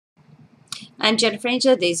I'm Jennifer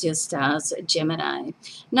Angel. These are your stars, Gemini.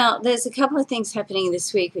 Now, there's a couple of things happening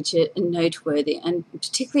this week which are noteworthy, and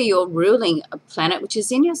particularly your ruling planet, which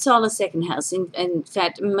is in your solar second house. In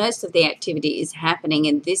fact, most of the activity is happening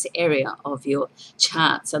in this area of your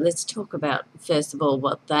chart. So let's talk about, first of all,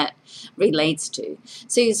 what that relates to.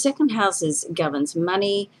 So your second house governs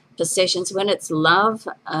money, possessions. When it's love,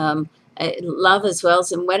 love as well.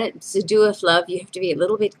 So when it's to do with love, you have to be a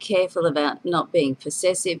little bit careful about not being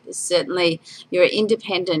possessive. Certainly, you're an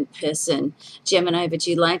independent person, Gemini, but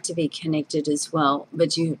you like to be connected as well.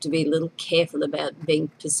 But you have to be a little careful about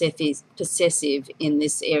being possessive in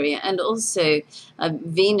this area. And also,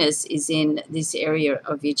 Venus is in this area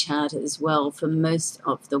of your chart as well for most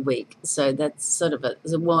of the week. So that's sort of a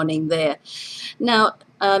warning there. Now,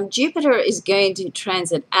 Jupiter is going to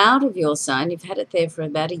transit out of your sign. You've had it there for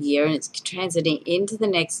about a year, and it's transiting into the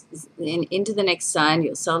next sign,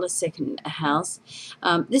 your solar second house.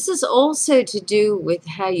 This is also to do with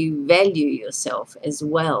how you value yourself as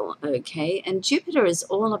well, okay? And Jupiter is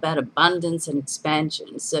all about abundance and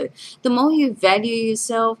expansion. So the more you value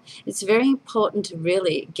yourself, it's very important to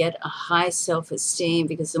really get a high self-esteem,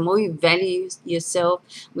 because the more you value yourself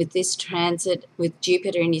with this transit, with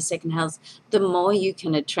Jupiter in your second house, the more you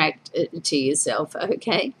can attract to yourself,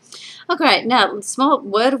 okay? Okay, now, small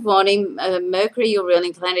word of warning, Mercury, your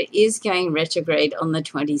ruling planet, is going retrograde on the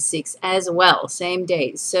 26th as well, same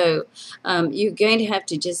day. So you're going to have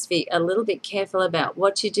to just be a little bit careful about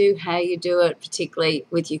what you do, how you do it, particularly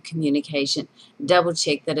with your communication. Double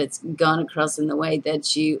check that it's gone across in the way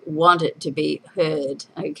that you want it to be heard,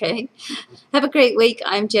 okay? Have a great week.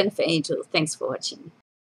 I'm Jennifer Angel. Thanks for watching.